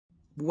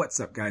What's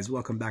up, guys?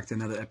 Welcome back to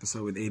another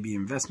episode with AB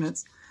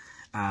Investments.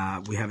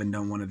 We haven't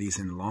done one of these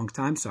in a long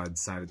time, so I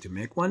decided to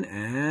make one.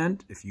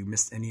 And if you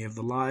missed any of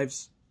the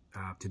lives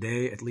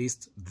today, at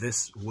least,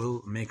 this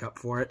will make up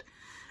for it.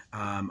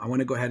 I want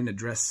to go ahead and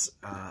address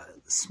a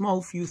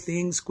small few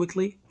things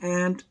quickly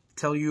and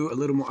tell you a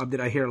little more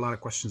update. I hear a lot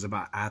of questions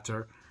about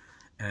ater,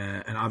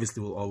 and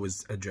obviously we'll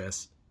always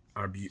address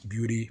our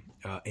beauty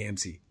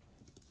AMC.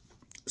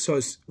 So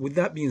with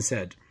that being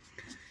said,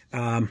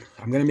 I'm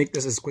going to make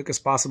this as quick as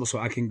possible so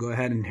I can go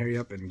ahead and hurry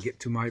up and get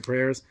to my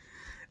prayers.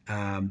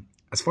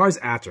 As far as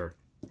ater,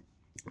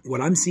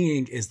 what I'm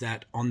seeing is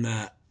that on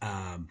the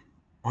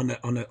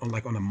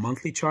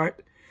monthly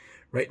chart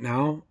right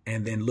now,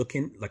 and then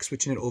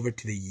switching it over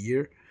to the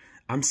year,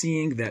 I'm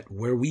seeing that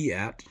where we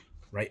at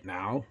right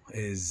now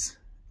is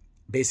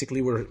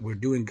basically we're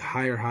doing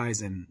higher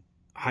highs and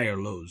higher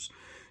lows.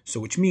 So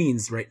which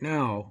means right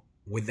now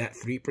with that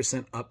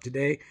 3% up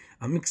today,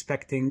 I'm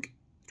expecting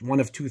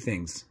one of two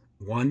things.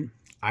 One,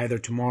 either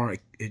tomorrow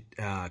it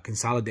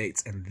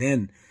consolidates and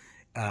then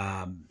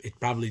it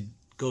probably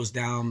goes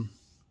down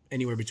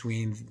anywhere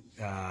between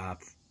 5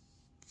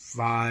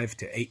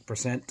 to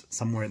 8%,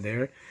 somewhere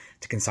there,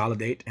 to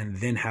consolidate and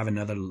then have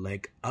another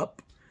leg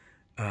up,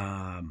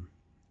 and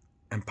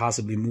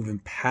possibly moving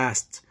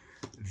past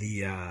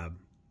the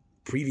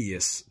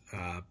previous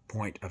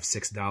point of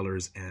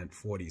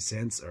 $6.40 or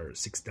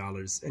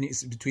 $6, and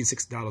it's between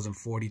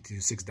 $6.40 to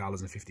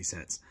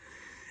 $6.50.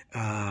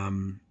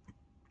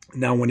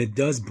 Now, when it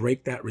does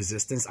break that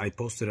resistance, I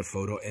posted a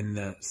photo in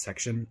the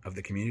section of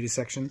the community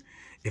section.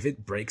 If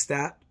it breaks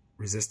that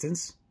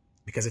resistance,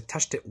 because it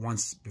touched it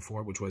once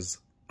before, which was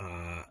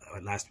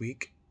last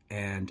week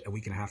and a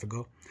week and a half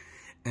ago,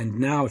 and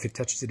now if it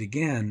touches it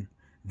again,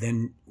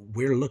 then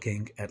we're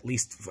looking, at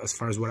least as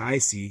far as what I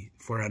see,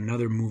 for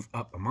another move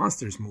up, a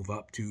monster's move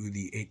up to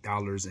the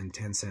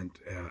 $8.10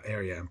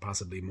 area and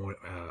possibly more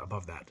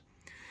above that.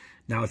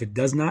 Now, if it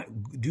does not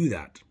do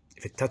that,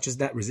 if it touches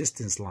that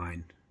resistance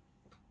line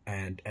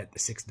and at the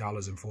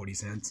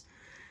 $6.40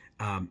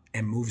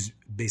 and moves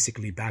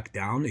basically back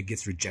down, it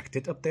gets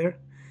rejected up there,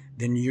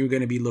 then you're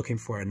going to be looking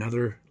for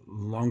another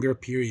longer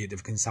period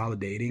of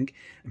consolidating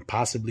and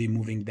possibly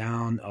moving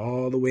down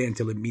all the way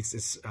until it meets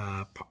this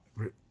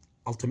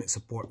ultimate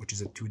support, which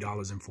is at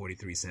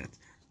 $2.43.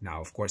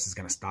 Now, of course, it's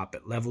going to stop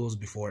at levels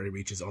before it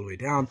reaches all the way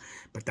down,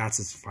 but that's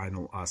its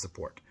final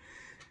support.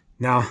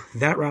 Now,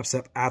 that wraps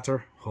up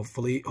ater.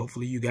 Hopefully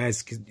you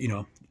guys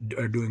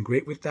are doing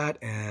great with that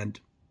and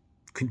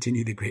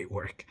continue the great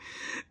work.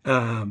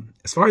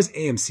 As far as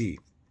AMC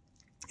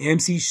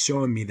is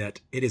showing me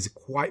that it is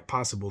quite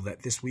possible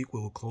that this week we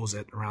will close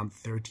at around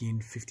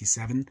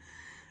 1357.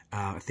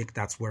 I think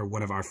that's where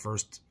one of our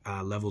first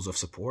levels of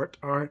support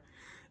are.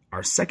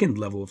 Our second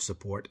level of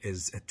support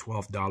is at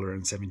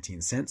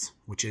 $12.17,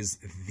 which is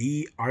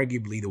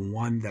arguably the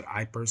one that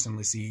I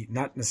personally see,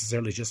 not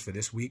necessarily just for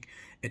this week,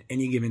 at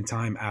any given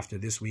time after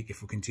this week.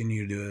 If we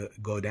continue to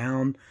go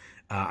down,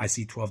 I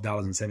see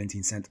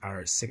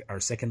 $12.17 our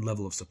second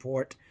level of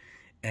support,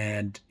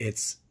 and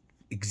it's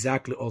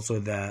exactly also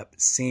the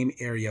same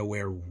area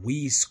where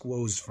we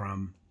squoze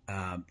from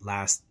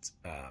last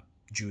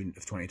June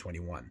of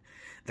 2021.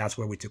 That's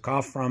where we took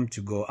off from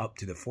to go up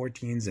to the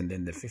 14s and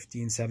then the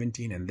 15,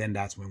 17, and then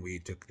that's when we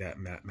took that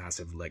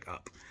massive leg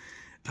up.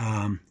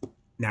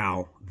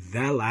 Now,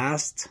 that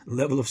last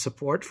level of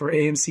support for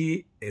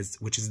AMC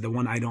which is the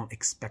one I don't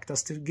expect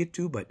us to get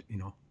to, but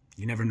you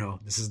never know.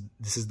 This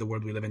is the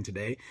world we live in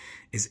today,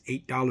 is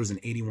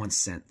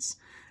 $8.81.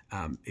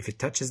 If it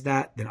touches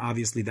that, then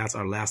obviously that's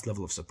our last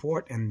level of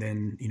support, and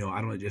then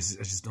I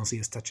just don't see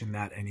us touching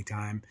that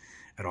anytime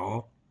at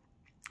all.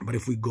 But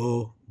if we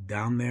go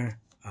down there,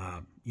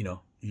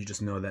 you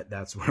just know that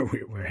that's where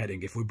we're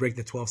heading. If we break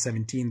the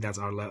 1217, that's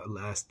our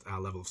last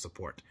level of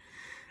support.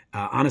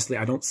 Honestly,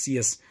 I don't see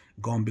us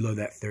going below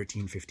that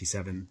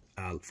 1357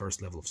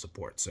 first level of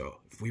support. So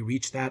if we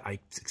reach that, I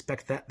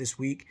expect that this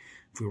week.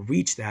 If we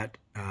reach that,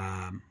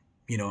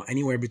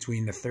 anywhere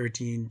between the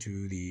 13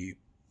 to the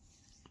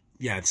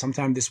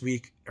sometime this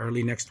week,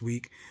 early next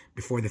week,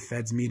 before the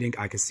Fed's meeting,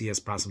 I could see us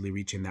possibly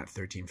reaching that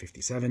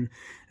 1357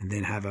 and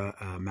then have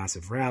a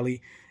massive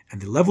rally. And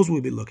the levels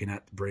we'll be looking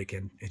at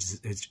breaking,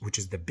 which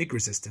is the big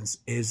resistance,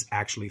 is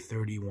actually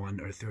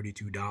 $31 or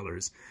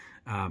 $32.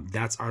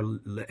 That's our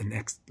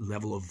next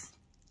level of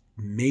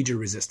major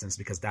resistance,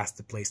 because that's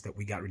the place that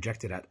we got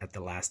rejected at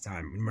the last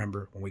time.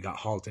 Remember when we got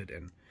halted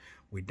and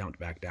we dumped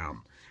back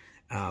down.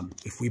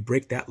 If we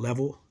break that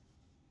level,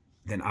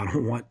 then I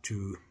don't want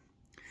to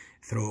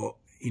throw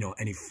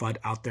any FUD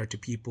out there to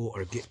people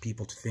or get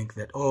people to think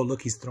that, oh,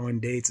 look, he's throwing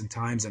dates and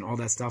times and all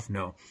that stuff.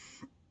 No,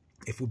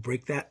 if we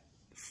break that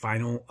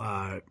final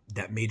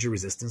that major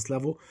resistance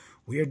level,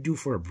 we are due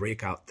for a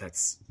breakout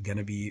that's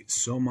gonna be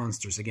so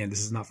monstrous. Again,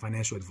 this is not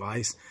financial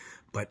advice,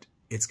 but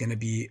it's gonna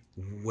be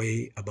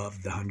way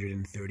above the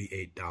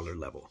 $138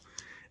 level.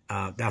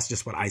 That's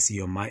just what I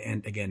see on my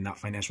end. Again, not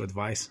financial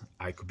advice.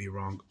 I could be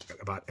wrong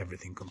about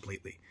everything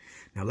completely.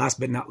 Now, last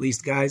but not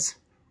least, guys,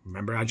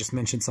 Remember, I just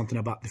mentioned something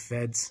about the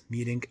Fed's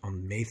meeting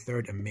on May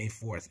 3rd and May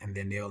 4th, and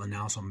then they'll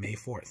announce on May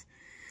 4th.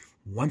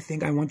 One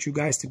thing I want you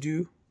guys to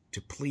do,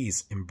 to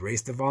please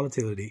embrace the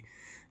volatility.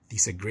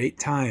 These are great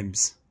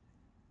times.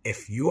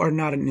 If you are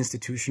not an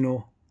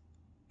institutional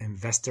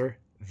investor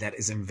that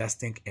is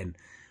investing in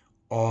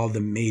all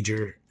the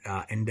major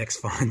index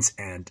funds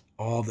and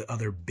all the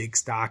other big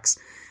stocks,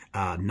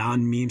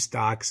 non-meme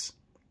stocks,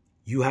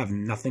 you have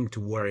nothing to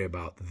worry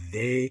about.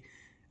 They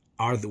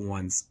are the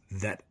ones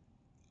that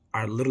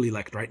are literally,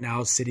 like right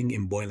now, sitting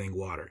in boiling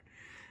water.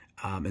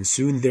 And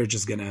soon they're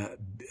just gonna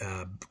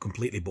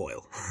completely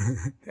boil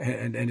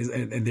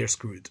and they're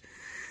screwed.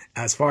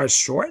 As far as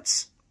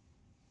shorts,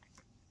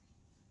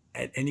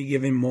 at any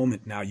given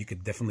moment now, you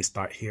could definitely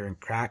start hearing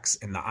cracks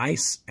in the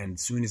ice, and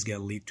soon it's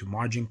gonna lead to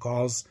margin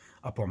calls,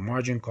 upon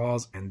margin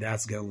calls, and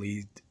that's gonna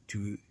lead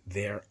to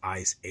their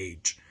ice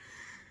age.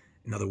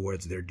 In other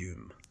words, their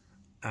doom.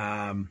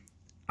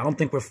 I don't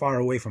think we're far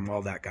away from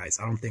all that, guys.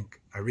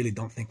 I really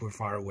don't think we're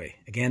far away.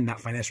 Again, not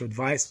financial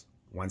advice.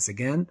 Once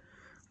again,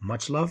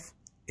 much love,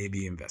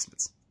 AB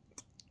Investments.